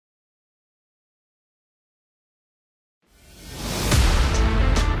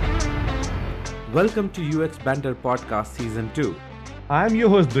Welcome to UX Banter Podcast Season 2. I'm your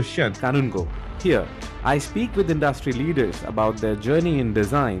host Dushyant. Kanungo. Here, I speak with industry leaders about their journey in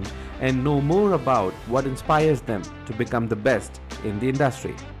design and know more about what inspires them to become the best in the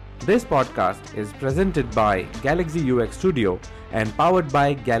industry. This podcast is presented by Galaxy UX Studio and powered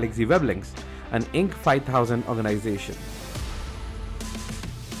by Galaxy Weblinks, an Inc. 5000 organization.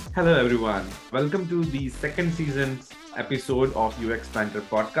 Hello everyone. Welcome to the second season's episode of UX Banter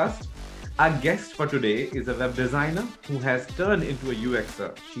Podcast. Our guest for today is a web designer who has turned into a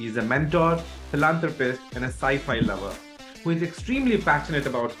UXer. She is a mentor, philanthropist, and a sci-fi lover who is extremely passionate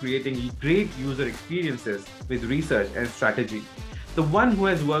about creating great user experiences with research and strategy. The one who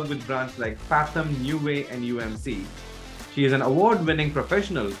has worked with brands like Fathom, New Way, and UMC. She is an award-winning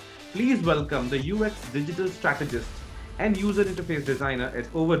professional. Please welcome the UX digital strategist and user interface designer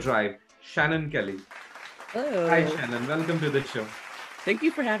at Overdrive, Shannon Kelly. Hello. Hi, Shannon. Welcome to the show. Thank you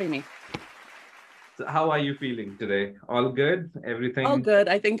for having me. So how are you feeling today? All good? Everything? All good.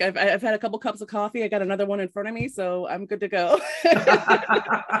 I think I've had a couple cups of coffee. I got another one in front of me, so I'm good to go.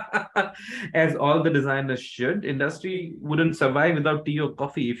 As all the designers should. Industry wouldn't survive without tea or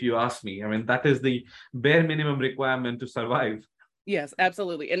coffee, if you ask me. I mean, that is the bare minimum requirement to survive. Yes,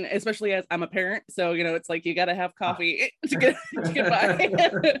 absolutely. And especially as I'm a parent, so it's like you got to have coffee to get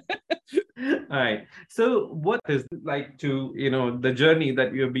by. All right. So what is it like to, the journey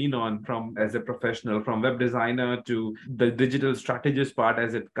that you've been on from as a professional, from web designer to the digital strategist part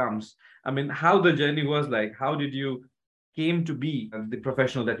as it comes? I mean, how the journey was like? How did you came to be the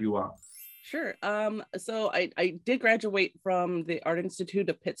professional that you are? Sure. So I did graduate from the Art Institute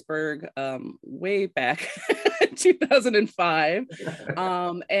of Pittsburgh way back 2005.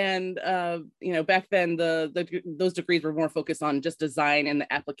 Back then those degrees were more focused on just design and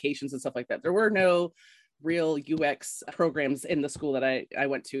the applications and stuff like that. There were no real UX programs in the school that I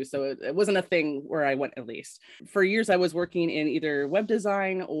went to. So it wasn't a thing where I went, at least. For years, I was working in either web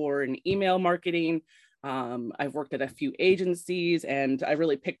design or in email marketing. I've worked at a few agencies, and I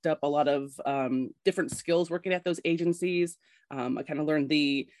really picked up a lot of different skills working at those agencies. I kind of learned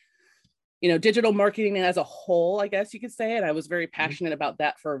the, digital marketing as a whole, I guess you could say, and I was very passionate about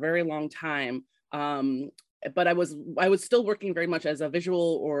that for a very long time. But I was still working very much as a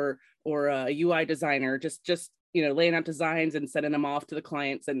visual or a UI designer, just laying out designs and sending them off to the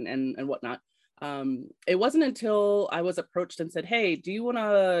clients and whatnot. It wasn't until I was approached and said, "Hey, do you want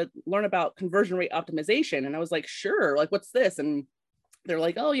to learn about conversion rate optimization?" And I was like, "Sure, like what's this?" And they're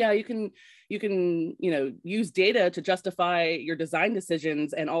like, "Oh yeah, you can, use data to justify your design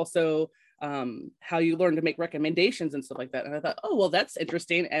decisions and also how you learn to make recommendations and stuff like that." And I thought, "Oh, well, that's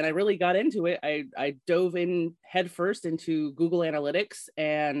interesting." And I really got into it. I dove in headfirst into Google Analytics,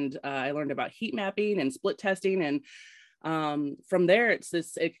 and I learned about heat mapping and split testing. And from there,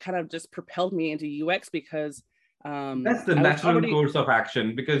 it kind of just propelled me into UX because that's the natural course of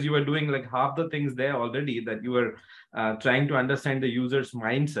action, because you were doing like half the things there already, that you were trying to understand the user's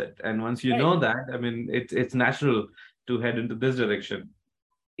mindset. And once you know that, I mean, it's natural to head into this direction.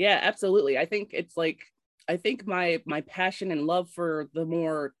 Yeah, absolutely. I think my passion and love for the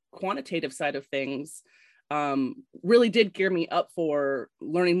more quantitative side of things really did gear me up for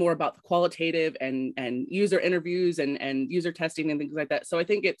learning more about the qualitative and user interviews and user testing and things like that. So I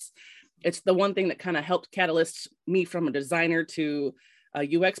think it's the one thing that kind of helped catalyst me from a designer to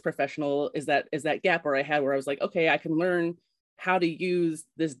a UX professional is that gap where I was like, okay, I can learn how to use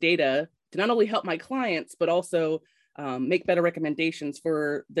this data to not only help my clients, but also make better recommendations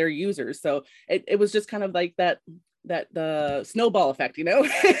for their users. So it was just kind of like that the snowball effect,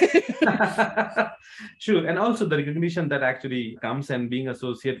 True. And also the recognition that actually comes and being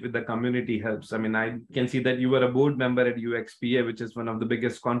associated with the community helps. I mean, I can see that you were a board member at UXPA, which is one of the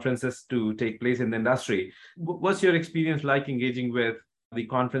biggest conferences to take place in the industry. What's your experience like engaging with the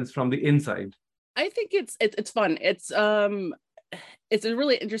conference from the inside? I think it's fun. It's a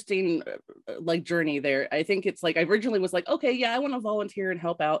really interesting journey there. I think it's like I originally was like, okay, yeah, I want to volunteer and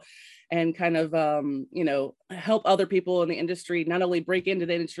help out and kind of help other people in the industry not only break into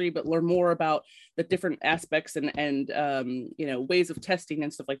the industry but learn more about the different aspects and ways of testing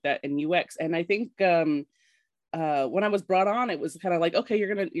and stuff like that in UX. And I think when I was brought on, it was kind of like, okay,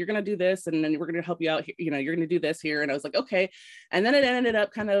 you're gonna do this, and then we're gonna help you out here, you're gonna do this here. And I was like, okay. And then it ended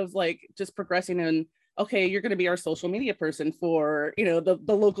up kind of like just progressing and okay, you're going to be our social media person for, the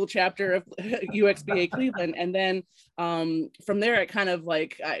local chapter of UXBA Cleveland. And then from there, it kind of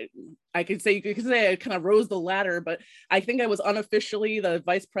like, you could say I kind of rose the ladder, but I think I was unofficially the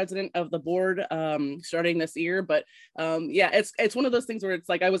vice president of the board starting this year. But it's one of those things where it's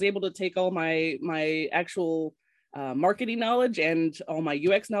like I was able to take all my actual marketing knowledge and all my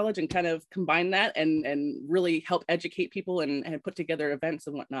UX knowledge and kind of combine that and really help educate people and put together events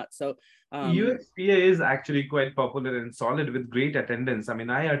and whatnot. So UXPA is actually quite popular and solid with great attendance. I mean,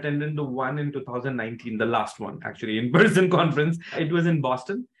 I attended the one in 2019, the last one actually in-person conference. It was in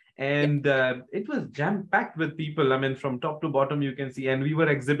Boston. And it was jam-packed with people. I mean, from top to bottom, you can see. And we were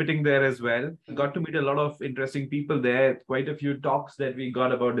exhibiting there as well. Got to meet a lot of interesting people there. Quite a few talks that we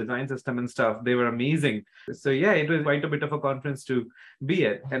got about design system and stuff. They were amazing. So yeah, it was quite a bit of a conference to be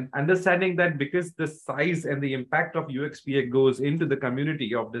at. And understanding that because the size and the impact of UXPA goes into the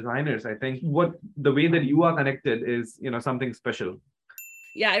community of designers, I think what the way that you are connected is, something special.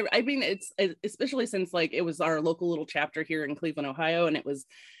 Yeah, I mean, it's especially since like it was our local little chapter here in Cleveland, Ohio, and it was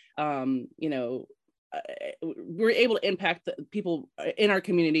we were able to impact the people in our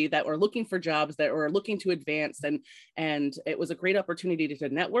community that were looking for jobs, that were looking to advance, and it was a great opportunity to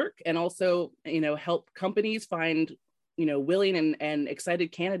network and also help companies find willing and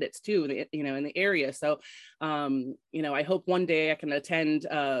excited candidates too, in the area. So I hope one day I can attend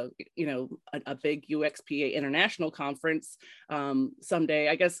a big UXPA international conference someday.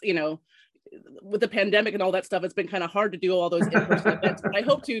 I guess with the pandemic and all that stuff, it's been kind of hard to do all those in-person events, but I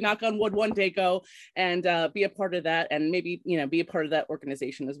hope to, knock on wood, one day go and be a part of that, and maybe be a part of that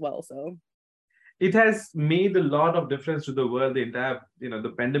organization as well. So it has made a lot of difference to the world. The entire,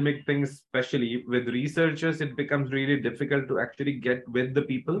 the pandemic thing, especially with researchers, it becomes really difficult to actually get with the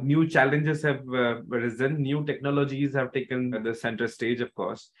people. New challenges have risen, new technologies have taken the center stage, of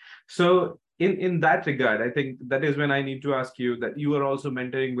course. So in that regard, I think that is when I need to ask you that you are also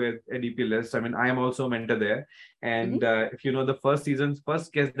mentoring with ADP List. I mean, I am also a mentor there. And if you know, the first season's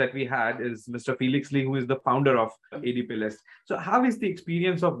first guest that we had is Mr. Felix Lee, who is the founder of ADP List. So how is the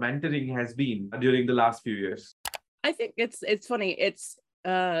experience of mentoring has been during the last few years? I think it's funny.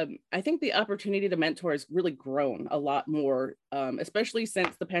 I think the opportunity to mentor has really grown a lot more, especially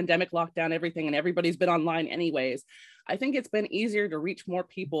since the pandemic locked down everything and everybody's been online anyways. I think it's been easier to reach more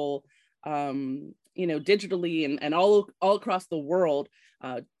people digitally and all across the world,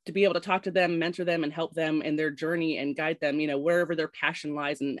 to be able to talk to them, mentor them, and help them in their journey and guide them, wherever their passion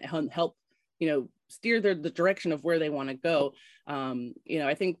lies, and help, steer the direction of where they want to go.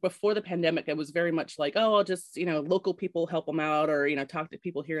 I think before the pandemic, it was very much like, oh, I'll just, local people help them out, or, talk to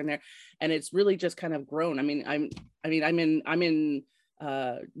people here and there. And it's really just kind of grown. I mean, I'm in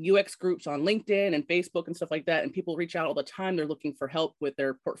UX groups on LinkedIn and Facebook and stuff like that, and people reach out all the time. They're looking for help with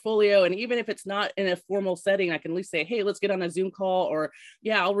their portfolio, and even if it's not in a formal setting, I can at least say, hey, let's get on a Zoom call, or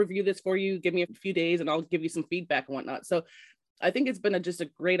yeah, I'll review this for you, give me a few days and I'll give you some feedback and whatnot. So I think it's been just a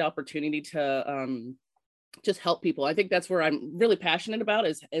great opportunity to just help people. I think that's where I'm really passionate about,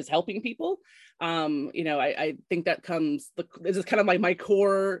 is helping people. I think that this is kind of my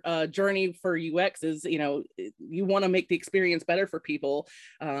core journey for UX is, you want to make the experience better for people,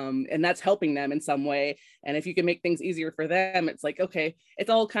 and that's helping them in some way. And if you can make things easier for them, it's like, okay, it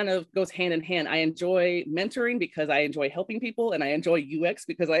all kind of goes hand in hand. I enjoy mentoring because I enjoy helping people, and I enjoy UX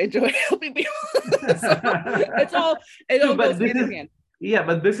because I enjoy helping people. So it all goes hand in hand. Yeah,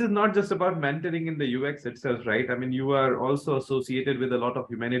 but this is not just about mentoring in the UX itself, right? I mean, you are also associated with a lot of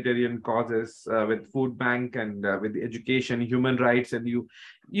humanitarian causes, with food bank and with education, human rights, and you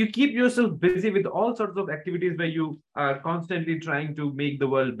keep yourself busy with all sorts of activities where you are constantly trying to make the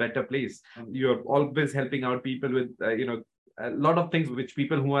world a better place. You're always helping out people with, a lot of things which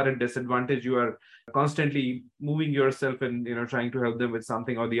people who are at disadvantage, you are constantly moving yourself and, trying to help them with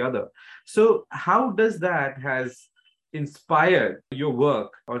something or the other. So how does that has inspired your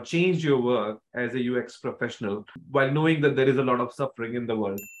work or changed your work as a UX professional while knowing that there is a lot of suffering in the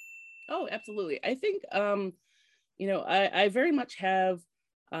world? Oh, absolutely. I think, I very much have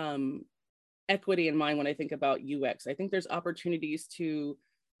equity in mind when I think about UX. I think there's opportunities to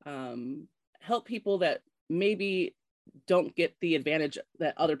help people that maybe don't get the advantage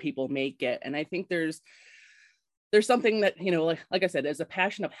that other people may get. And I think there's something that, like I said, there's a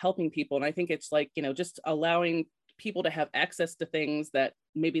passion of helping people. And I think it's like, just allowing people to have access to things that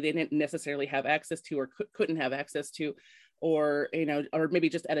maybe they didn't necessarily have access to, or couldn't have access to, or or maybe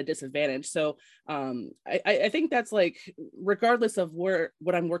just at a disadvantage. So I think that's like, regardless of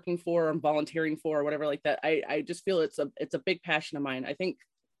what I'm working for, or I'm volunteering for, or whatever like that, I just feel it's a big passion of mine. I think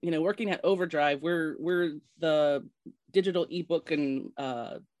working at Overdrive, we're the digital ebook and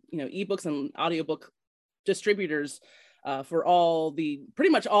ebooks and audiobook distributors for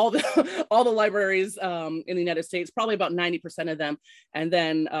pretty much all the all the libraries in the United States, probably about 90% of them. And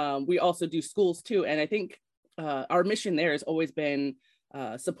then we also do schools too. And I think our mission there has always been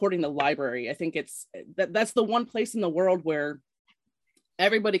supporting the library. I think that's the one place in the world where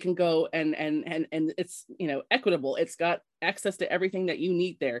everybody can go and it's, you know, equitable. It's got access to everything that you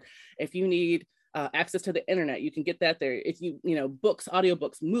need there. If you need access to the internet, you can get that there. If you know, books,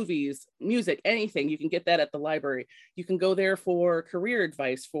 audiobooks, movies, music, anything, you can get that at the library. You can go there for career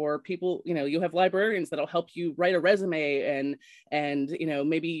advice for people. You know, you have librarians that'll help you write a resume and you know,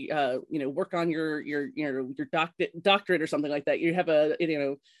 maybe you know, work on your doctorate or something like that. You have a, you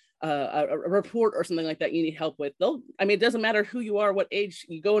know, a report or something like that you need help with. I mean, it doesn't matter who you are, what age,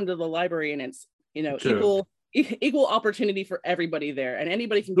 you go into the library and it's, you know, True. equal opportunity for everybody there, and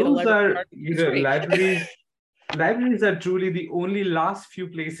anybody can get a Those library are, card. you It's know, free. libraries are truly the only last few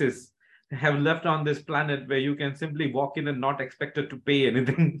places have left on this planet where you can simply walk in and not expected to pay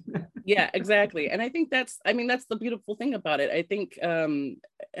anything. Yeah, exactly. And I think that's, I mean, that's the beautiful thing about it. I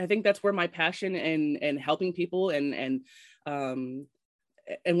think that's where my passion and helping people um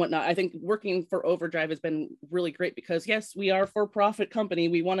and whatnot. I think working for Overdrive has been really great because yes, we are a for-profit company.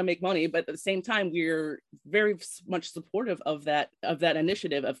 We want to make money, but at the same time, we're very much supportive of that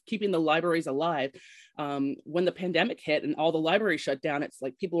initiative of keeping the libraries alive. When the pandemic hit and all the libraries shut down, it's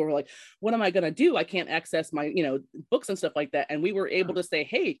like people were like, what am I going to do? I can't access my, you know, books and stuff like that. And we were able to say,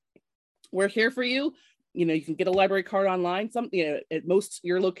 hey, we're here for you. You know, you can get a library card online. Some, you know, at most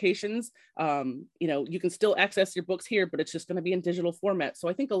your locations, you know, you can still access your books here, but it's just going to be in digital format. So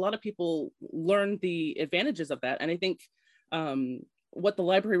I think a lot of people learn the advantages of that. And I think what the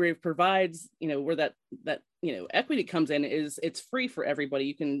library provides, you know, where that you know, equity comes in is it's free for everybody.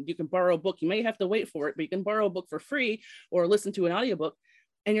 You can borrow a book. You may have to wait for it, but you can borrow a book for free or listen to an audiobook.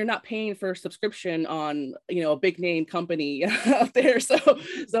 And you're not paying for a subscription on, you know, a big name company out there. So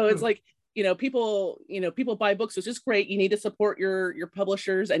it's like, you know, people buy books, which is great. You need to support your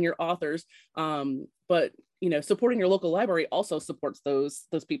publishers and your authors. But, you know, supporting your local library also supports those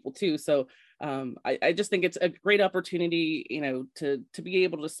people too. So I just think it's a great opportunity, you know, to be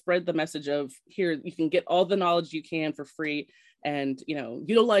able to spread the message of here, you can get all the knowledge you can for free and, you know,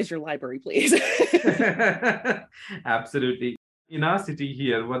 utilize your library, please. Absolutely. In our city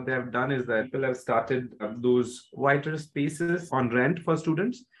here, what they have done is that people have started those whiter spaces on rent for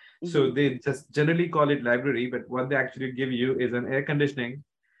students. So they just generally call it library, but what they actually give you is an air conditioning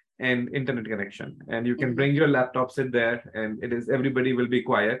and internet connection. And you can bring your laptop, sit there, and it is everybody will be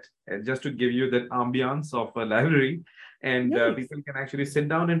quiet, and just to give you that ambiance of a library. And Nice. people can actually sit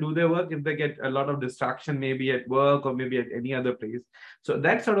down and do their work if they get a lot of distraction, maybe at work or maybe at any other place. So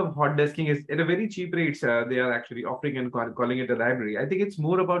that sort of hot desking is at a very cheap rates. They are actually offering and calling it a library. I think it's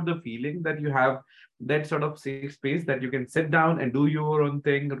more about the feeling that you have that sort of safe space that you can sit down and do your own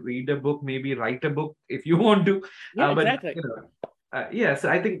thing, read a book, maybe write a book if you want to. Yeah, But exactly. you know, yes,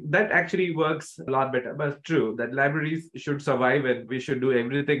 I think that actually works a lot better. But it's true that libraries should survive and we should do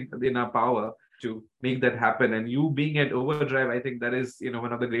everything in our power to make that happen. And you being at Overdrive, I think that is, you know,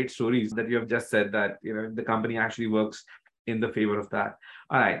 one of the great stories that you have just said that, you know, the company actually works in the favor of that.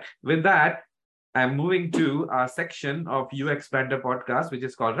 All right. With that, I'm moving to our section of UX Banter podcast, which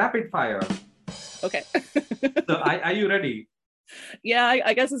is called Rapid Fire. Okay. So are you ready? Yeah,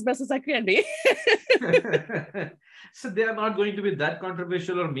 I guess as best as I can be. So they are not going to be that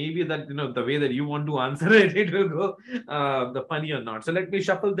controversial, or maybe that, you know, the way that you want to answer it, it will go the funny or not. So let me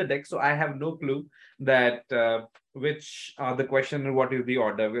shuffle the deck. So I have no clue that which are the question and what is the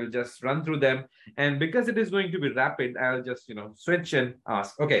order. We'll just run through them. And because it is going to be rapid, I'll just, you know, switch and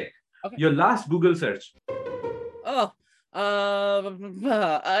ask. Okay. Your last Google search. Oh,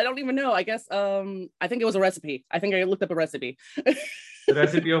 I don't even know. I guess I think it was a recipe. I think I looked up a recipe. The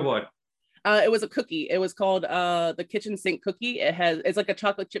recipe of what? It was a cookie. It was called the kitchen sink cookie. It's like a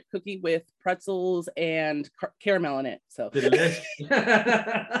chocolate chip cookie with pretzels and caramel in it. So delicious.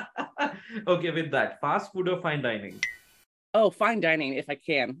 Okay, with that, fast food or fine dining? Oh, fine dining if I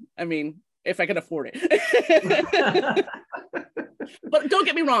can. I mean, if I can afford it. But don't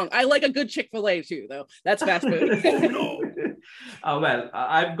get me wrong, I like a good Chick-fil-A too, though. That's fast food. Well,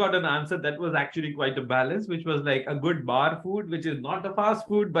 I've got an answer that was actually quite a balance, which was like a good bar food, which is not a fast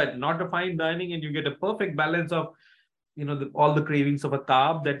food, but not a fine dining, and you get a perfect balance of, you know, all the cravings of a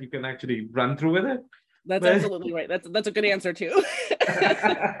carb that you can actually run through with it. That's absolutely right. That's a good answer too.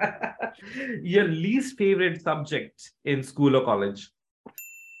 Your least favorite subject in school or college?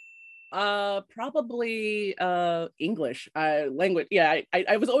 Probably English language. Yeah,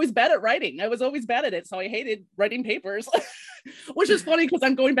 I was always bad at writing. I was always bad at it, so I hated writing papers. Which is funny because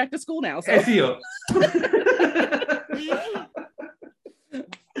I'm going back to school now. So. SEO.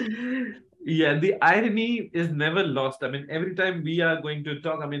 Yeah, the irony is never lost. I mean, every time we are going to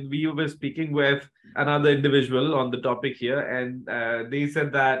talk, I mean, we were speaking with another individual on the topic here, and they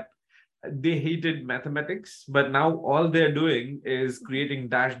said that they hated mathematics, but now all they're doing is creating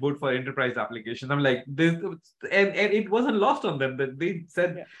dashboard for enterprise applications. I'm like, this, and it wasn't lost on them that they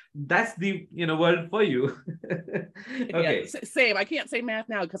said Yeah. that's the world for you. Yeah, Okay. same. I can't say math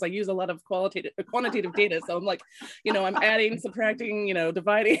now because I use a lot of quantitative data. So I'm like, I'm adding, subtracting,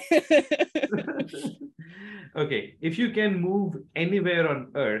 dividing. Okay. If you can move anywhere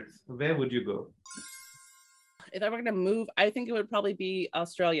on Earth, where would you go? If I were gonna move, I think it would probably be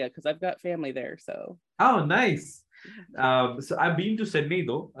Australia because I've got family there. So Oh, nice. So I've been to Sydney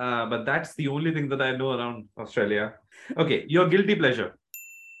though, but that's the only thing that I know around Australia. Okay, your guilty pleasure.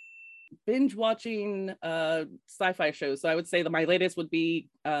 binge watching sci-fi shows. So I would say that my latest would be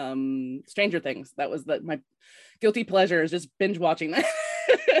Stranger Things. That was my guilty pleasure, is just binge watching that.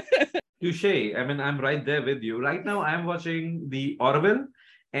 Touche. I mean, I'm right there with you. Right now, I'm watching the Orville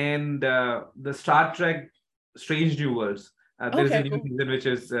and the Star Trek Strange New Worlds. There's a Okay, new cool. season which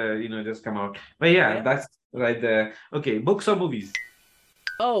is just come out. But yeah, Yeah. that's right there. Okay, books or movies?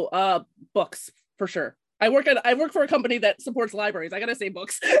 Oh, books for sure. I work for a company that supports libraries. I gotta say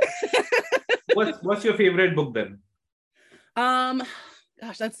books. What's your favorite book then?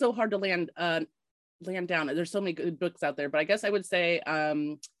 Gosh, that's so hard to land down. There's so many good books out there, but I guess I would say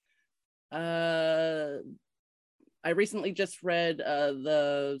I recently just read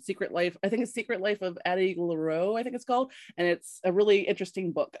the Secret Life. I think it's Secret Life of Addie LaRue, I think it's called, and it's a really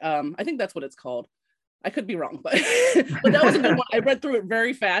interesting book. I think that's what it's called. I could be wrong, but but that was a good one. I read through it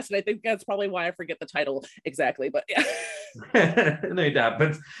very fast, and I think that's probably why I forget the title exactly. But yeah. No, it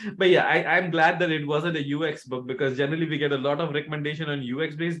happens. But yeah, I'm glad that it wasn't a UX book, because generally we get a lot of recommendation on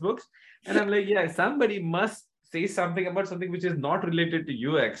UX based books. And I'm like, yeah, somebody must say something about something which is not related to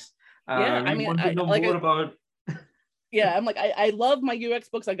UX. Yeah, I We mean, want to know more about. yeah, I'm like, I love my UX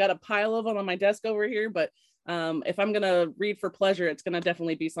books. I got a pile of them on my desk over here, but if I'm gonna read for pleasure, it's gonna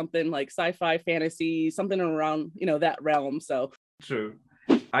definitely be something like sci-fi, fantasy, something around that realm. So True.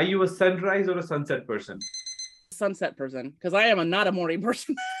 Are you a sunrise or a sunset person? sunset person, because I am not a morning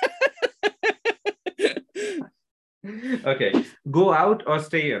person. Okay. Go out or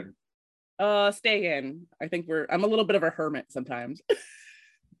stay in? Stay in. I think I'm a little bit of a hermit sometimes.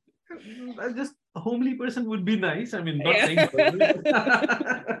 Just a homely person would be nice. I mean, not saying. Yeah.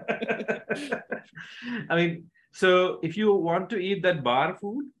 I mean, so if you want to eat that bar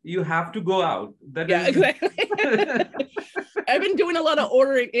food, you have to go out. That Yeah, is. exactly. I've been doing a lot of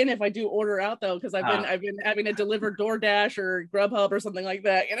ordering in if I do order out though, because I've been having to deliver DoorDash or Grubhub or something like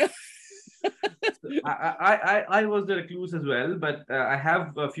that, I was the recluse as well, but I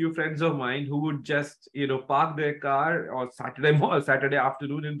have a few friends of mine who would just park their car on Saturday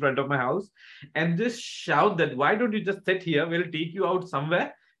afternoon in front of my house and just shout that, why don't you just sit here? We'll take you out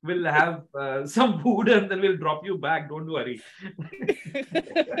somewhere. We'll have some food and then we'll drop you back. Don't worry.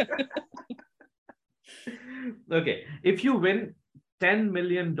 Okay, if you win $10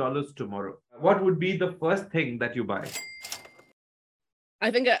 million tomorrow, what would be the first thing that you buy?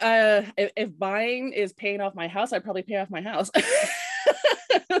 I think if buying is paying off my house, I'd probably pay off my house.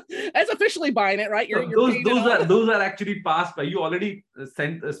 That's officially buying it, right? You're those are actually past by. You already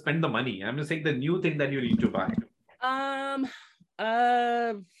spent the money. I'm just saying the new thing that you need to buy.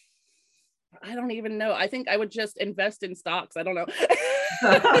 I don't even know. I think I would just invest in stocks. I don't know.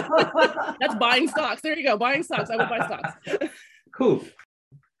 That's buying stocks. There you go. Buying stocks. I would buy stocks. Cool.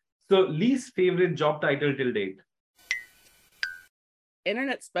 So, least favorite job title till date?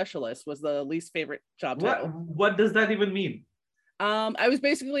 Internet specialist was the least favorite job title. What does that even mean? I was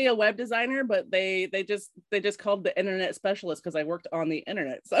basically a web designer, but they just called the internet specialist because I worked on the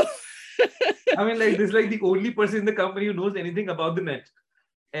internet. So I mean, like, this is like the only person in the company who knows anything about the net.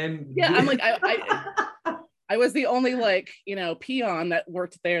 And yeah, I'm like, I was the only peon that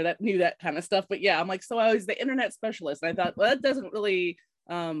worked there that knew that kind of stuff. But yeah, I'm like, so I was the internet specialist. And I thought, well, that doesn't really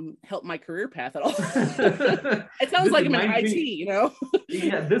help my career path at all. It sounds like I'm in IT,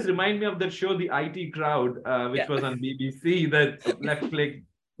 Yeah, this reminds me of that show, The IT Crowd, which was on BBC, that left click,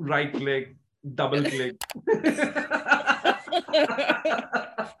 right click, double click.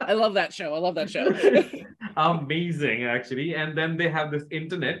 I love that show. Amazing, actually. And then they have this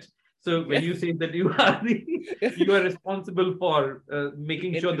internet. So when you say that you are responsible for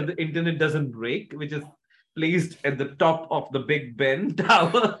making sure that the internet doesn't break, which is placed at the top of the Big Ben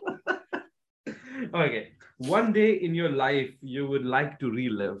Tower. Okay. One day in your life you would like to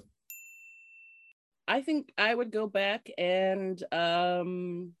relive. I think I would go back and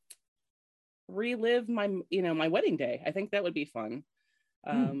relive my wedding day. I think that would be fun.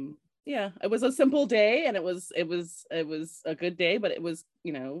 Yeah, it was a simple day and it was a good day, but it was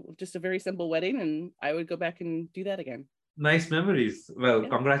just a very simple wedding, and I would go back and do that again. Nice memories. Well, Yeah.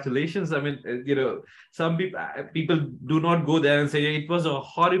 congratulations. I mean, some people do not go there and say it was a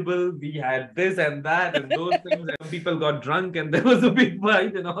horrible. We had this and that and those things, and people got drunk, and there was a big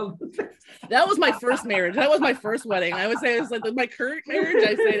fight and all those things. That was my first marriage. That was my first wedding. I would say it's like my current marriage.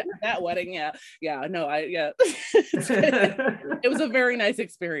 I say that wedding. Yeah. Yeah. No, yeah. It was a very nice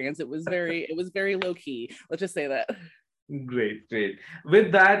experience. It was very low key. Let's just say that. Great, great.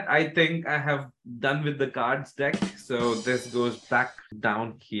 With that, I think I have done with the cards deck. So this goes back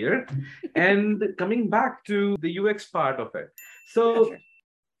down here. And coming back to the UX part of it. Yeah, So sure.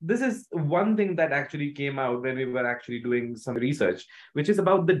 this is one thing that actually came out when we were actually doing some research, which is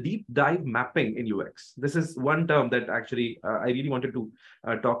about the deep dive mapping in UX. This is one term that actually I really wanted to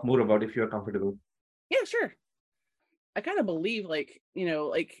talk more about if you're comfortable. Yeah, sure. I kind of believe like,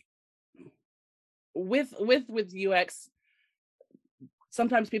 like with UX,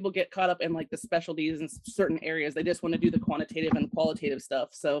 sometimes people get caught up in like the specialties in certain areas. They just want to do the quantitative and qualitative stuff.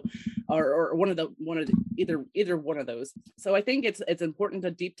 So, or one of either one of those. So I think it's important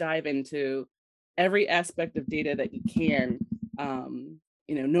to deep dive into every aspect of data that you can.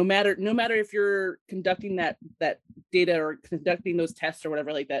 No matter if you're conducting that data or conducting those tests or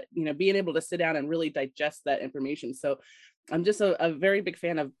whatever like that, being able to sit down and really digest that information. So I'm just a very big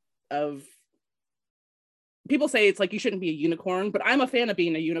fan of people say it's like you shouldn't be a unicorn, but I'm a fan of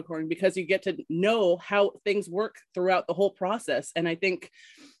being a unicorn because you get to know how things work throughout the whole process. And I think,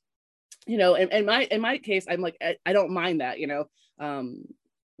 in my case, I'm like, I don't mind that,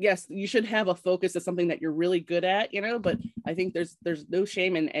 yes, you should have a focus of something that you're really good at, but I think there's no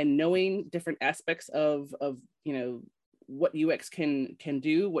shame in knowing different aspects of what UX can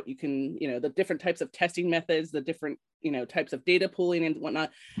do, what you can, the different types of testing methods, the different, types of data pooling and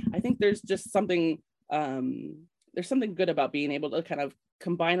whatnot. I think there's just something, there's something good about being able to kind of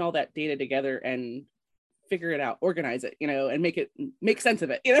combine all that data together and figure it out, organize it, and make sense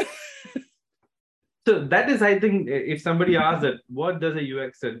of it, So that is, I think, if somebody asks that, what does a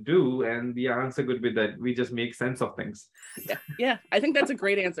UXer do? And the answer could be that we just make sense of things. Yeah. I think that's a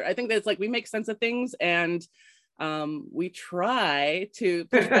great answer. I think that's like we make sense of things and we try to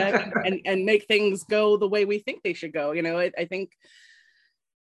push back and make things go the way we think they should go. I think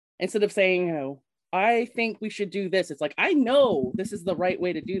instead of saying, I think we should do this, it's like, I know this is the right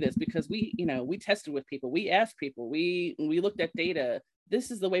way to do this because we tested with people, we asked people, we looked at data. This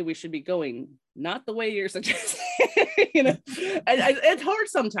is the way we should be going, not the way you're suggesting. It's hard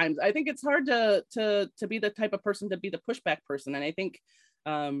sometimes. I think it's hard to be the type of person to be the pushback person. And I think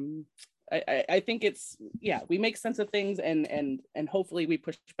I think it's, we make sense of things and hopefully we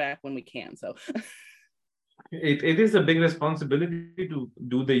push back when we can. So it is a big responsibility to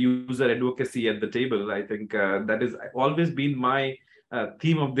do the user advocacy at the table. I think that has always been my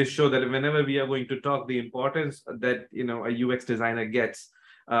theme of this show, that whenever we are going to talk, the importance that a UX designer gets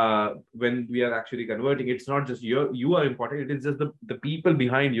when we are actually converting. It's not just you are important, it is just the people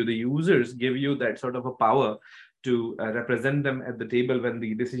behind you, the users give you that sort of a power to represent them at the table when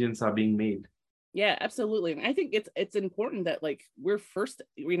the decisions are being made. Yeah, absolutely. And I think it's important that like we're first,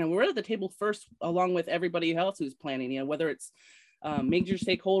 we're at the table first along with everybody else who's planning, whether it's major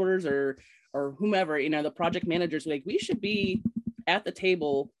stakeholders or whomever, the project managers, like we should be at the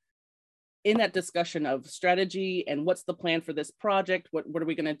table in that discussion of strategy and what's the plan for this project, what are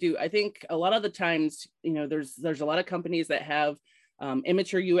we going to do. I think a lot of the times, there's a lot of companies that have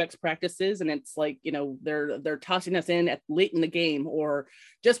immature UX practices, and it's like they're tossing us in at late in the game or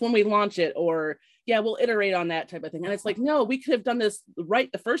just when we launch it, or we'll iterate on that type of thing. And it's like, no, we could have done this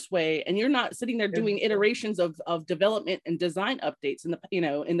right the first way, and you're not sitting there doing iterations of development and design updates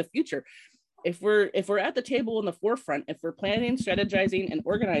in the future. If we're at the table in the forefront, if we're planning, strategizing, and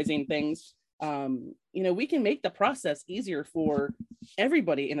organizing things, we can make the process easier for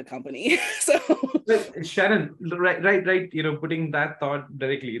everybody in the company. So Shannon, right, putting that thought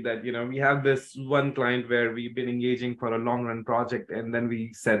directly, that we have this one client where we've been engaging for a long run project, and then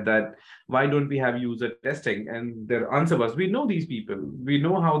we said that why don't we have user testing? And their answer was, we know these people, we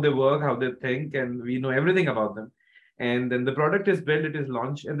know how they work, how they think, and we know everything about them. And then the product is built, it is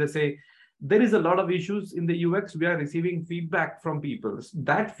launched, and they say there is a lot of issues in the UX. We are receiving feedback from people.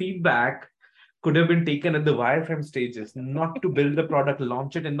 That feedback could have been taken at the wireframe stages, not to build the product,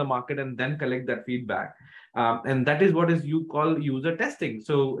 launch it in the market, and then collect that feedback. And that is what is you call user testing.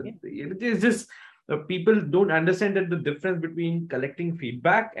 So it is just people don't understand that the difference between collecting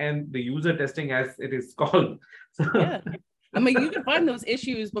feedback and the user testing, as it is called. So, yeah. I mean, you can find those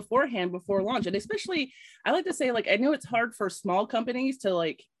issues beforehand, before launch. And especially, I like to say, like, I know it's hard for small companies to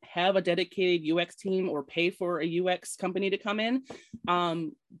like have a dedicated UX team or pay for a UX company to come in.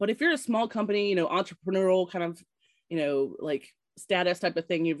 But if you're a small company, entrepreneurial kind of, like status type of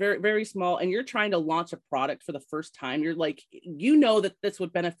thing. You're very, very small and you're trying to launch a product for the first time. You're like, that this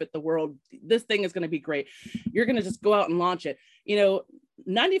would benefit the world. This thing is going to be great. You're going to just go out and launch it.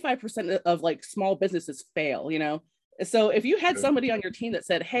 95% of like small businesses fail, So if you had somebody on your team that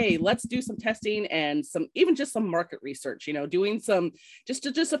said, hey, let's do some testing and even just some market research, doing some just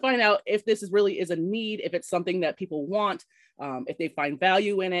to find out if this really is a need, if it's something that people want, if they find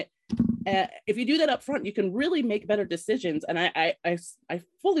value in it. If you do that up front, you can really make better decisions. And I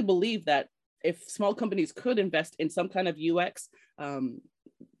fully believe that if small companies could invest in some kind of UX,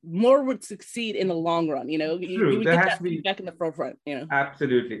 more would succeed in the long run. You would get that feedback in the forefront.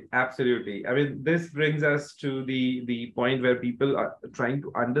 Absolutely. I mean, this brings us to the point where people are trying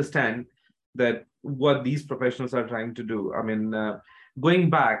to understand that what these professionals are trying to do. I mean, going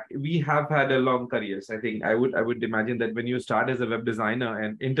back, we have had a long careers. I think I would imagine that when you start as a web designer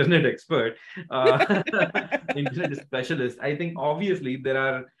and internet expert, internet specialist, I think obviously there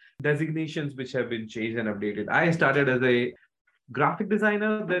are designations which have been changed and updated. I started as a graphic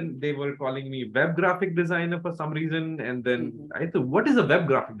designer, then they were calling me web graphic designer for some reason, and then I thought, what is a web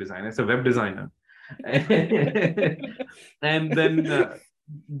graphic designer? It's a web designer. And then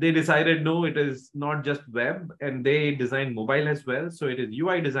they decided, no, it is not just web, and they design mobile as well. So it is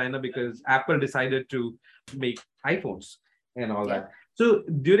UI designer because Apple decided to make iPhones and all that. So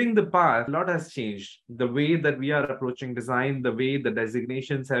during the past, a lot has changed. The way that we are approaching design, the way the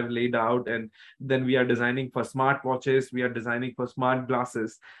designations have laid out, and then we are designing for smart watches, we are designing for smart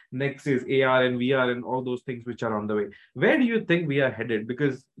glasses. Next is AR and VR and all those things which are on the way. Where do you think we are headed?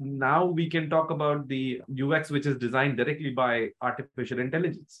 Because now we can talk about the UX, which is designed directly by artificial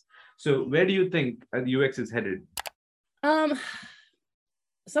intelligence. So where do you think UX is headed?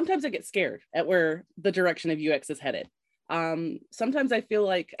 Sometimes I get scared at where the direction of UX is headed. Sometimes I feel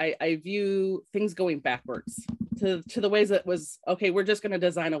like I view things going backwards to the ways that was, okay, we're just going to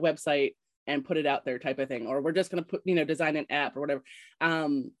design a website and put it out there type of thing, or we're just going to put, design an app or whatever.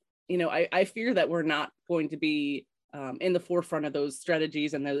 I fear that we're not going to be in the forefront of those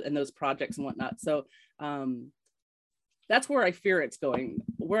strategies and those projects and whatnot. So that's where I fear it's going.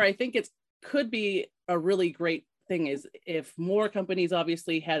 Where I think it could be a really great thing is if more companies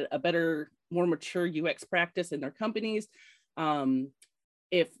obviously had a better, more mature UX practice in their companies.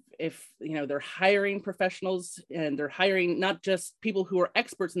 If they're hiring professionals and they're hiring not just people who are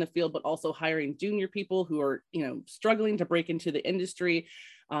experts in the field, but also hiring junior people who are struggling to break into the industry,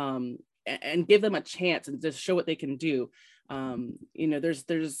 and give them a chance and just show what they can do.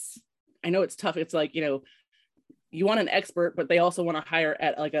 There's I know it's tough. It's like, you want an expert, but they also want to hire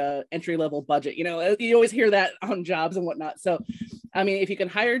at like a entry-level budget. You always hear that on jobs and whatnot. So, I mean, if you can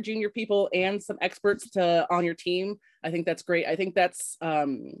hire junior people and some experts on your team, I think that's great. I think that's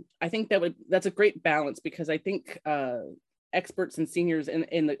a great balance, because I think experts and seniors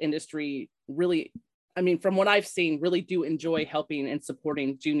in the industry really, I mean, from what I've seen, really do enjoy helping and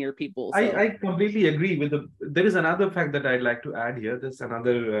supporting junior people. So. I completely agree with there is another fact that I'd like to add here. There's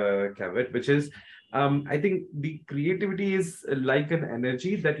another caveat, which is, I think the creativity is like an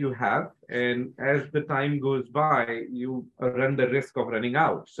energy that you have, and as the time goes by, you run the risk of running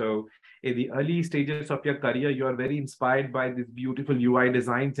out. So in the early stages of your career, you are very inspired by these beautiful UI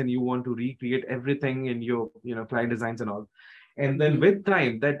designs, and you want to recreate everything in your client designs and all. And then with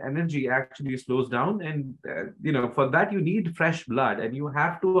time, that energy actually slows down. And, for that, you need fresh blood, and you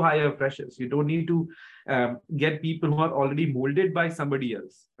have to hire freshers. You don't need to get people who are already molded by somebody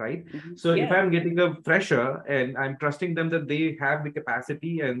else, right? Mm-hmm. So if I'm getting a fresher and I'm trusting them that they have the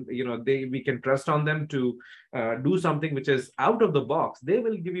capacity and, we can trust on them to do something which is out of the box, they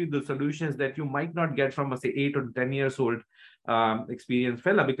will give you the solutions that you might not get from, say, 8 or 10 years old experienced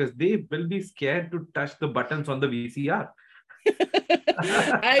fella, because they will be scared to touch the buttons on the VCR.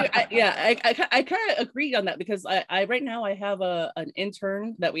 I kind of agree on that, because I right now I have an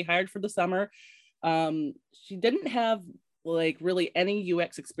intern that we hired for the summer. She didn't have like really any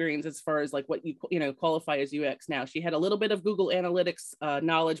UX experience as far as like what you qualify as UX now. She had a little bit of Google Analytics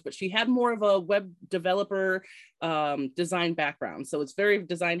knowledge, but she had more of a web developer design background. So it's very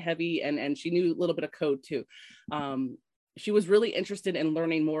design heavy, and she knew a little bit of code too. She was really interested in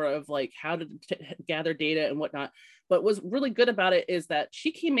learning more of like how to gather data and whatnot. But what's really good about it is that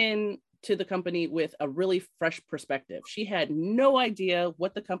she came in to the company with a really fresh perspective. She had no idea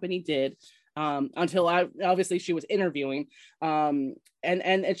what the company did until obviously she was interviewing. And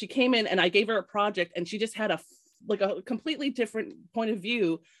she came in and I gave her a project, and she just had a completely different point of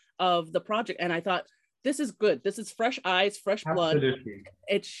view of the project. And I thought, this is good. This is fresh eyes, fresh blood.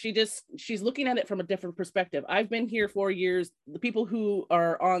 Absolutely. She's looking at it from a different perspective. I've been here 4 years. The people who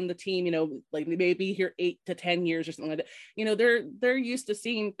are on the team, like maybe here 8 to 10 years or something like that, they're used to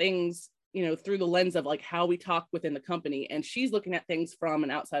seeing things, through the lens of like how we talk within the company. And she's looking at things from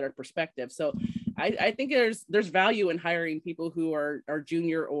an outsider perspective. So I think there's value in hiring people who are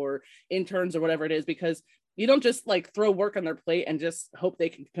junior or interns or whatever it is, because you don't just like throw work on their plate and just hope they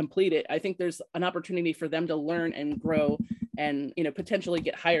can complete it. I think there's an opportunity for them to learn and grow and, potentially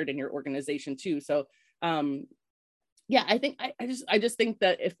get hired in your organization too. So, yeah, I think I just think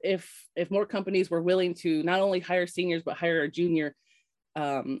that if more companies were willing to not only hire seniors, but hire a junior,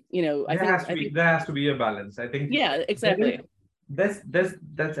 There has to be a balance. I think. Yeah, exactly.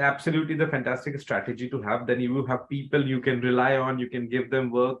 That's absolutely the fantastic strategy to have. Then you have people you can rely on, you can give them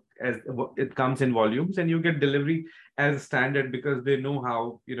work as it comes in volumes, and you get delivery as standard because they know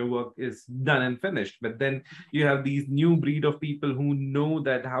how work is done and finished. But then you have these new breed of people who know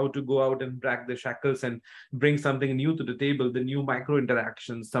that how to go out and break the shackles and bring something new to the table, the new micro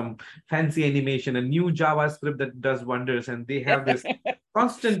interactions, some fancy animation, a new JavaScript that does wonders, and they have this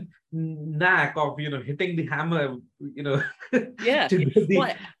constant knack of hitting the hammer Yeah. to the,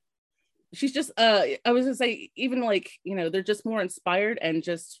 Well, she's just I was gonna say, even like they're just more inspired and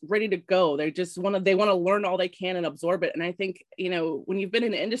just ready to go. They want to learn all they can and absorb it. And I think when you've been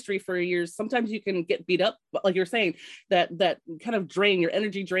in the industry for years, sometimes you can get beat up, but like you're saying, that kind of your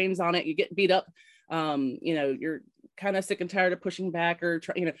energy drains on it. You get beat up. You're kind of sick and tired of pushing back or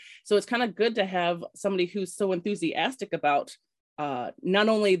so it's kind of good to have somebody who's so enthusiastic about not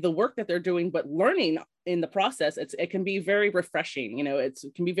only the work that they're doing, but learning in the process. It can be very refreshing. It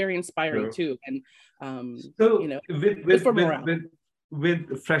can be very inspiring too. And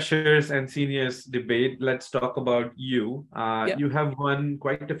with freshers and seniors debate, let's talk about you. Yep. You have won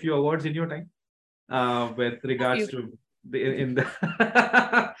quite a few awards in your time with regards to the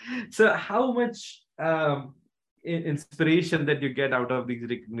so how much inspiration that you get out of these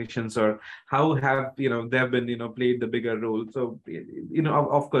recognitions, or how have they've been played the bigger role? So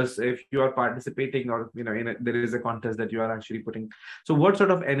of course, if you are participating or there is a contest that you are actually putting, so what sort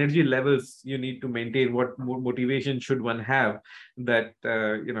of energy levels you need to maintain, what motivation should one have that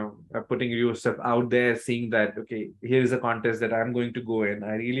putting yourself out there, seeing that okay, here is a contest that I'm going to go in,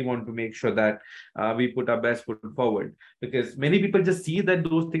 I really want to make sure that we put our best foot forward, because many people just see that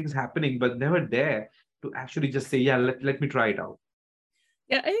those things happening but never dare to actually just say, yeah, let me try it out.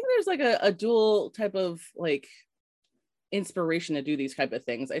 Yeah, I think there's like a dual type of like inspiration to do these type of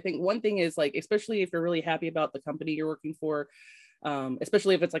things. I think one thing is like, especially if you're really happy about the company you're working for,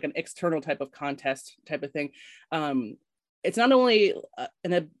 especially if it's like an external type of contest type of thing, it's not only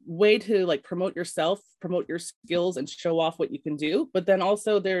in a way to like promote yourself, promote your skills and show off what you can do, but then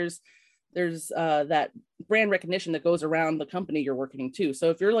also there's that brand recognition that goes around the company you're working to.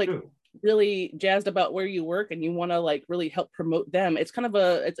 So if you're like really jazzed about where you work and you want to like really help promote them, it's kind of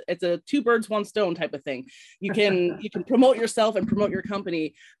it's a two birds one stone type of thing. You can promote yourself and promote your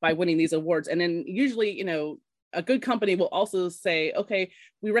company by winning these awards. And then usually a good company will also say, okay,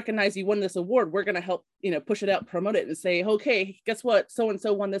 we recognize you won this award, we're going to help push it out, promote it, and say, okay, guess what, so and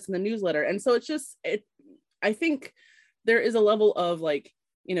so won this in the newsletter. And so I think there is a level of like,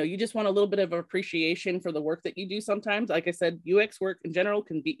 you just want a little bit of appreciation for the work that you do sometimes. Like I said, UX work in general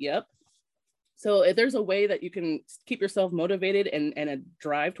can beat you up. So if there's a way that you can keep yourself motivated and a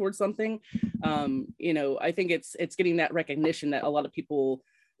drive towards something, I think it's getting that recognition that a lot of people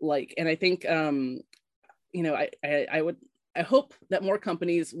like. And I think, I hope that more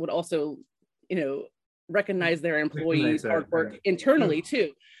companies would also, recognize their employees' hard work internally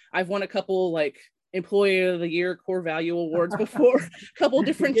too. I've won a couple like Employee of the Year core value awards before, a couple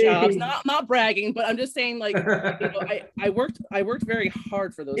different jobs, not bragging, but I'm just saying like, I worked very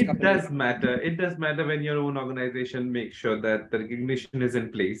hard for those companies. It does matter when your own organization makes sure that the recognition is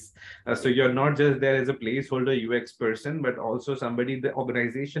in place. So you're not just there as a placeholder UX person, but also somebody the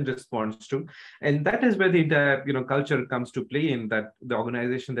organization responds to. And that is where the entire culture comes to play, in that the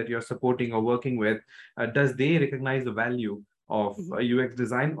organization that you're supporting or working with, does they recognize the value of UX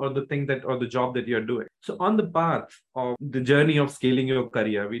design or the job that you're doing. So on the path of the journey of scaling your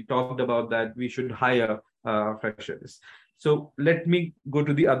career, we talked about that we should hire freshers. So let me go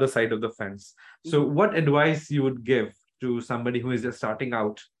to the other side of the fence. So what advice you would give to somebody who is just starting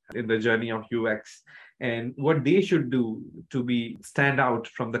out in the journey of UX, and what they should do to stand out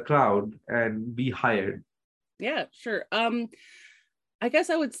from the crowd and be hired? Yeah, sure. I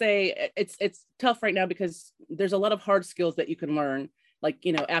guess I would say it's tough right now because there's a lot of hard skills that you can learn. like,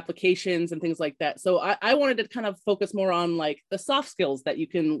 applications and things like that. So I wanted to kind of focus more on like the soft skills that you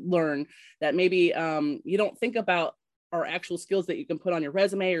can learn that maybe you don't think about are actual skills that you can put on your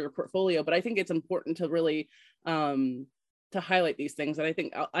resume or your portfolio. But I think it's important to really to highlight these things. And I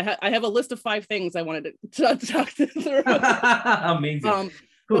think I have a list of 5 things I wanted to talk through. Amazing.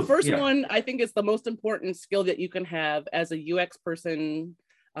 The first one, I think, is the most important skill that you can have as a UX person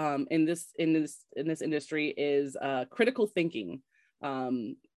in this industry is critical thinking.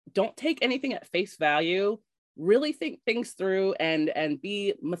 Don't take anything at face value. Really think things through and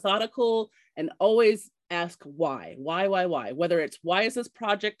be methodical, and always ask why. Whether it's why is this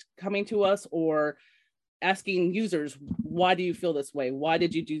project coming to us, or asking users, why do you feel this way? Why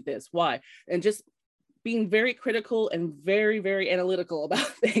did you do this? Why? And just being very critical and very, very analytical about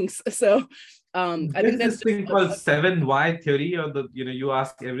things. So I think that's this thing called 7 why theory, or you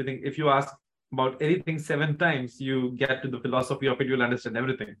ask everything. If you ask about anything 7 times, you get to the philosophy of it, you'll understand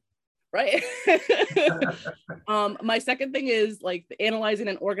everything. Right. My second thing is like analyzing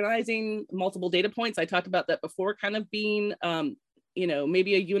and organizing multiple data points. I talked about that before, kind of being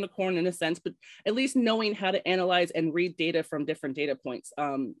maybe a unicorn in a sense, but at least knowing how to analyze and read data from different data points.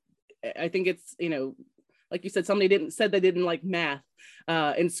 I think it's, like you said, somebody said they didn't like math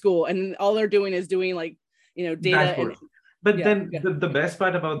in school, and all they're doing is doing like, data. But then the best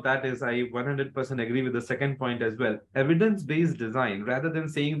part about that is I 100% agree with the second point as well. Evidence-based design, rather than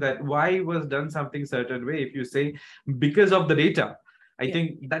saying that why was done something certain way, if you say because of the data, I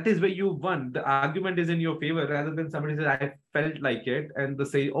think that is where you won. The argument is in your favor, rather than somebody says, I felt like it, and they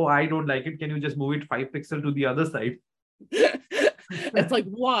say, oh, I don't like it. Can you just move it 5 pixels to the other side? It's like,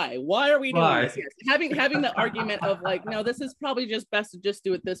 why are we doing this here? Having the argument of like, no, this is probably just best to just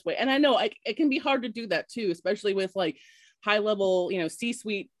do it this way. And I know it can be hard to do that too, especially with like high level,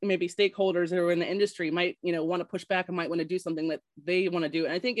 C-suite, maybe stakeholders who are in the industry might, want to push back and might want to do something that they want to do.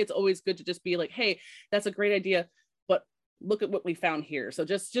 And I think it's always good to just be like, hey, that's a great idea, but look at what we found here. So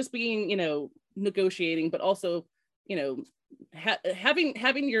just being, negotiating, but also,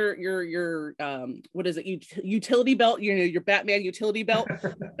 having your what is it, utility belt, your Batman utility belt.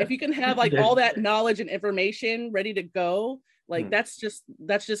 If you can have like all that knowledge and information ready to go, like that's just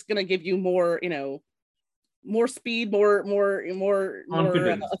gonna give you more, more speed, more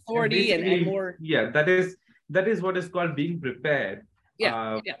authority, and more. That is what is called being prepared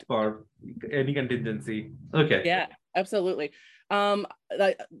for any contingency. Okay. Yeah, absolutely.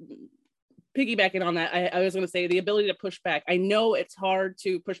 Piggybacking on that, I was going to say the ability to push back. I know it's hard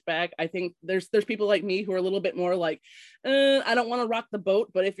to push back. I think there's people like me who are a little bit more like, I don't want to rock the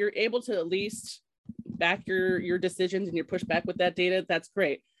boat, but if you're able to at least back your decisions and your pushback with that data, that's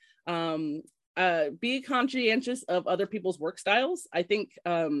great. Be conscientious of other people's work styles. I think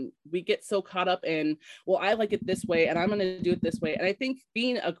we get so caught up in, well, I like it this way and I'm going to do it this way. And I think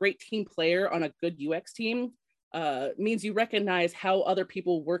being a great team player on a good UX team means you recognize how other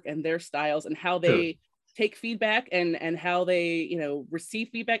people work and their styles, and how they take feedback and how they, receive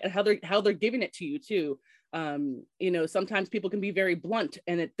feedback, and how they're giving it to you too. Sometimes people can be very blunt,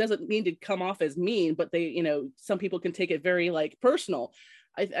 and it doesn't mean to come off as mean, but they, some people can take it very like personal.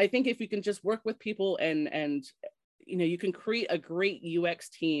 I think if you can just work with people and you can create a great UX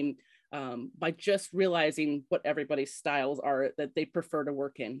team by just realizing what everybody's styles are that they prefer to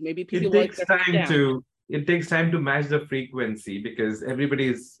work in. Maybe people it takes time to match the frequency, because everybody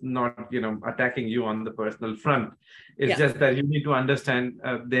is not, attacking you on the personal front. It's just that you need to understand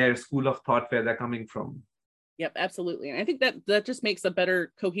their school of thought, where they're coming from. Yep, absolutely. And I think that just makes a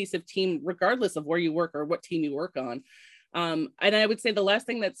better cohesive team, regardless of where you work or what team you work on. And I would say the last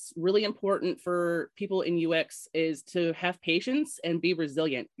thing that's really important for people in UX is to have patience and be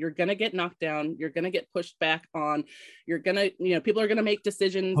resilient. You're going to get knocked down. You're going to get pushed back on. You're going to, people are going to make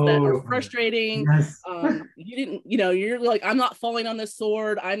decisions that are frustrating. Yes. You didn't, you're like, I'm not falling on this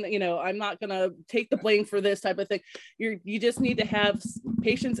sword. I'm not going to take the blame for this type of thing. You just need to have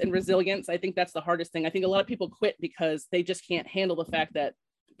patience and resilience. I think that's the hardest thing. I think a lot of people quit because they just can't handle the fact that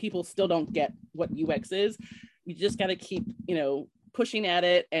people still don't get what UX is. You just got to keep, pushing at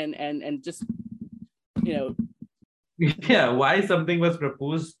it and just, why something was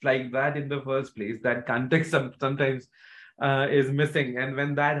proposed like that in the first place. That context sometimes is missing. And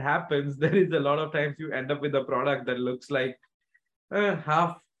when that happens, there is a lot of times you end up with a product that looks like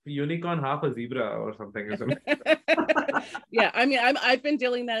half unicorn, half a zebra or something. Yeah, I mean, I've been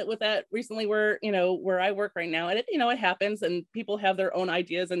dealing with that recently, where I work right now, and it happens, and people have their own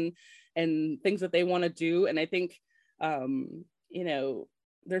ideas and things that they want to do, and I think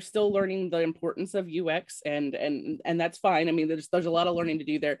they're still learning the importance of UX, and that's fine. I mean, there's a lot of learning to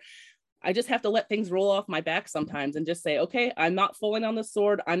do there. I just have to let things roll off my back sometimes and just say, okay, I'm not falling on the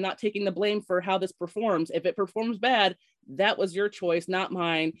sword. I'm not taking the blame for how this performs. If it performs bad, that was your choice, not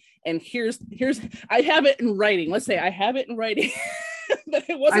mine. And here's, I have it in writing. Let's say I have it in writing. That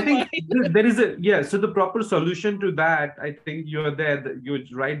it wasn't I think mine. there is a, yeah. So the proper solution to that, I think you're there. You're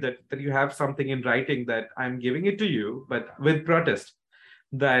right that you have something in writing that I'm giving it to you, but with protest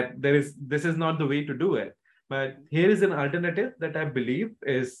that this is not the way to do it. But here is an alternative that I believe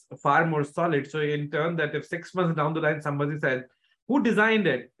is far more solid. So in turn, that if 6 months down the line somebody said, "Who designed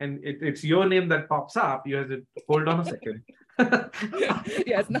it?" and it's your name that pops up, you have to hold on a second.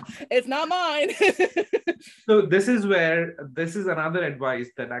 Yeah, it's not mine. So this is where this is another advice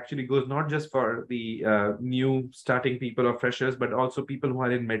that actually goes not just for the new starting people or freshers, but also people who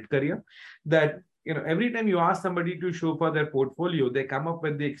are in mid-career. That every time you ask somebody to show for their portfolio, they come up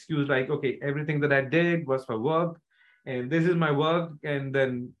with the excuse like, "Okay, everything that I did was for work, and this is my work," and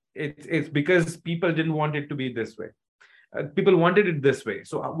then it's because people didn't want it to be this way. People wanted it this way.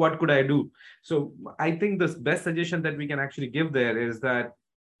 So what could I do? So I think the best suggestion that we can actually give there is that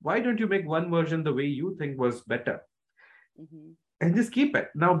why don't you make one version the way you think was better, Mm-hmm. and just keep it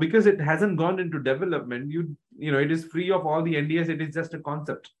now, because it hasn't gone into development. It is free of all the NDAs. It is just a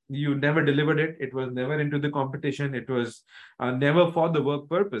concept. You never delivered it. It was never into the competition. It was never for the work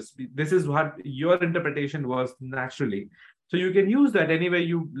purpose. This is what your interpretation was naturally. So you can use that any way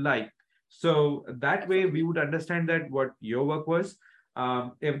you like. So that way we would understand that what your work was.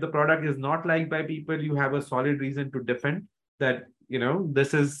 If the product is not liked by people, you have a solid reason to defend that.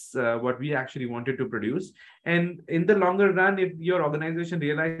 This is what we actually wanted to produce. And in the longer run, if your organization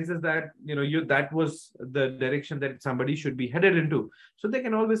realizes that that was the direction that somebody should be headed into, so they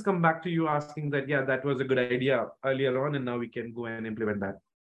can always come back to you asking that, yeah, that was a good idea earlier on, and now we can go and implement that.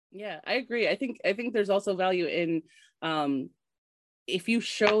 Yeah, I agree. I think there's also value in if you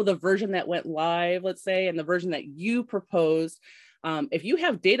show the version that went live, let's say, and the version that you proposed, if you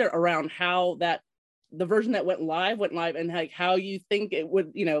have data around how the version that went live and like how you think it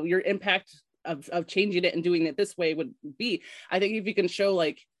would, your impact of changing it and doing it this way would be, I think if you can show,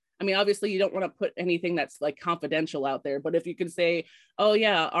 like, I mean, obviously you don't want to put anything that's like confidential out there, but if you can say, oh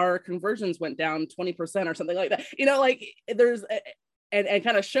yeah, our conversions went down 20% or something like that, like there's and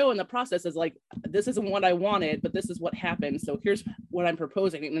kind of show in the process is like, this isn't what I wanted, but this is what happened. So here's what I'm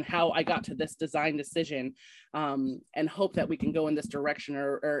proposing and how I got to this design decision, and hope that we can go in this direction,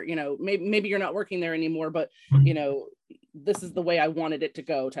 or maybe you're not working there anymore, but this is the way I wanted it to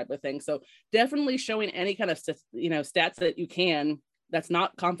go, type of thing. So definitely showing any kind of stats that you can, that's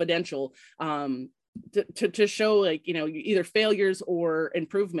not confidential, to show, like, either failures or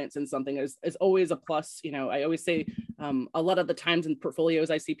improvements in something is always a plus. I always say, a lot of the times in portfolios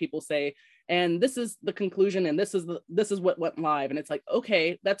I see people say, and this is the conclusion, and this is what went live, and it's like,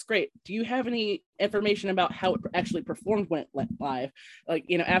 okay, that's great. Do you have any information about how it actually performed when it went live, like,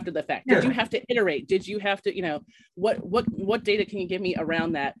 after the fact? Did you have to iterate? Did you have to, what data can you give me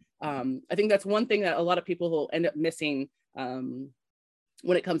around that? I think that's one thing that a lot of people will end up missing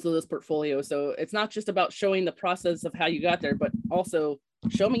when it comes to this portfolio. So it's not just about showing the process of how you got there, but also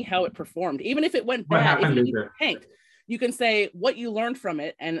show me how it performed. Even if it went bad, even if you tanked, you can say what you learned from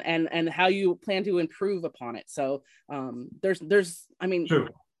it and how you plan to improve upon it. So I mean, True.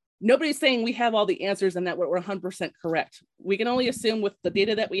 Nobody's saying we have all the answers and that we're 100% correct. We can only assume with the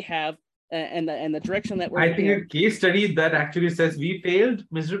data that we have and the direction that we're. I think a case study that actually says we failed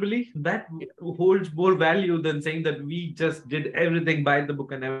miserably, that holds more value than saying that we just did everything by the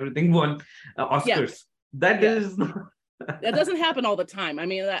book and everything won Oscars. That is that doesn't happen all the time. I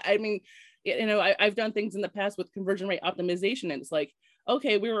mean, I've done things in the past with conversion rate optimization, and it's like,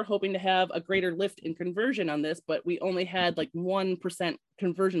 okay, we were hoping to have a greater lift in conversion on this, but we only had like 1%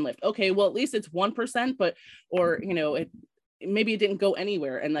 conversion lift. Okay, well, at least it's 1%, maybe it didn't go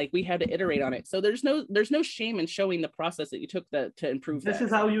anywhere, and like we had to iterate on it. So there's no shame in showing the process that you took to improve. This is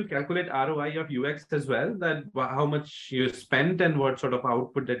how you calculate ROI of UX as well, that how much you spent and what sort of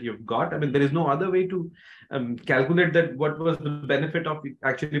output that you've got. I mean, there is no other way to calculate that what was the benefit of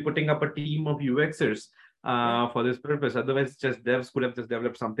actually putting up a team of UXers for this purpose. Otherwise, just devs could have just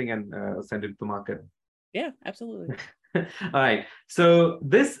developed something and sent it to market. Yeah, absolutely. All right. So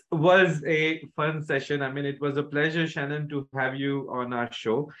this was a fun session. I mean, it was a pleasure, Shannon, to have you on our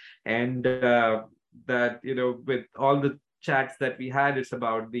show. And that, with all the chats that we had, it's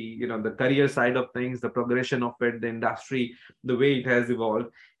about the career side of things, the progression of it, the industry, the way it has evolved.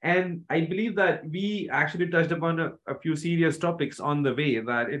 And I believe that we actually touched upon a few serious topics on the way,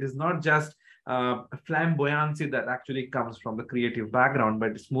 that it is not just flamboyancy that actually comes from the creative background,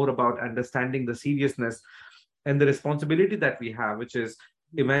 but it's more about understanding the seriousness and the responsibility that we have, which is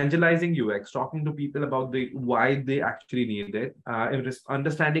evangelizing UX, talking to people about the why they actually need it, and just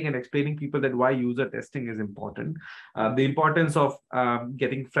understanding and explaining people that why user testing is important, the importance of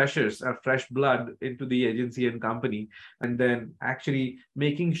getting freshers, fresh blood into the agency and company, and then actually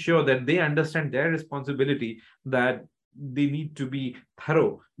making sure that they understand their responsibility, that they need to be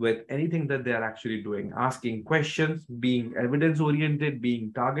thorough with anything that they are actually doing, asking questions, being evidence oriented, being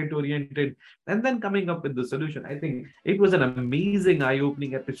target oriented, and then coming up with the solution. I think it was an amazing eye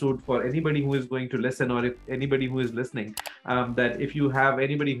opening episode for anybody who is going to listen, or if anybody who is listening, that if you have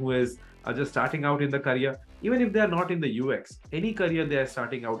anybody who is just starting out in the career, even if they are not in the UX, any career they are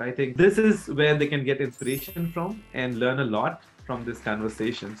starting out, I think this is where they can get inspiration from and learn a lot from this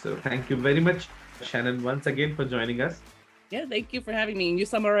conversation. So thank you very much, Shannon, once again for joining us. Yeah, thank you for having me. You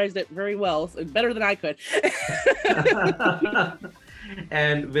summarized it very well, so better than I could.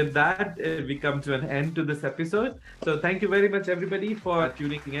 And with that, we come to an end to this episode. So thank you very much, everybody, for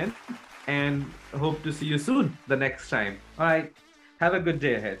tuning in, and hope to see you soon the next time. All right. Have a good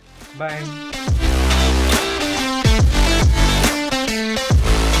day ahead. Bye.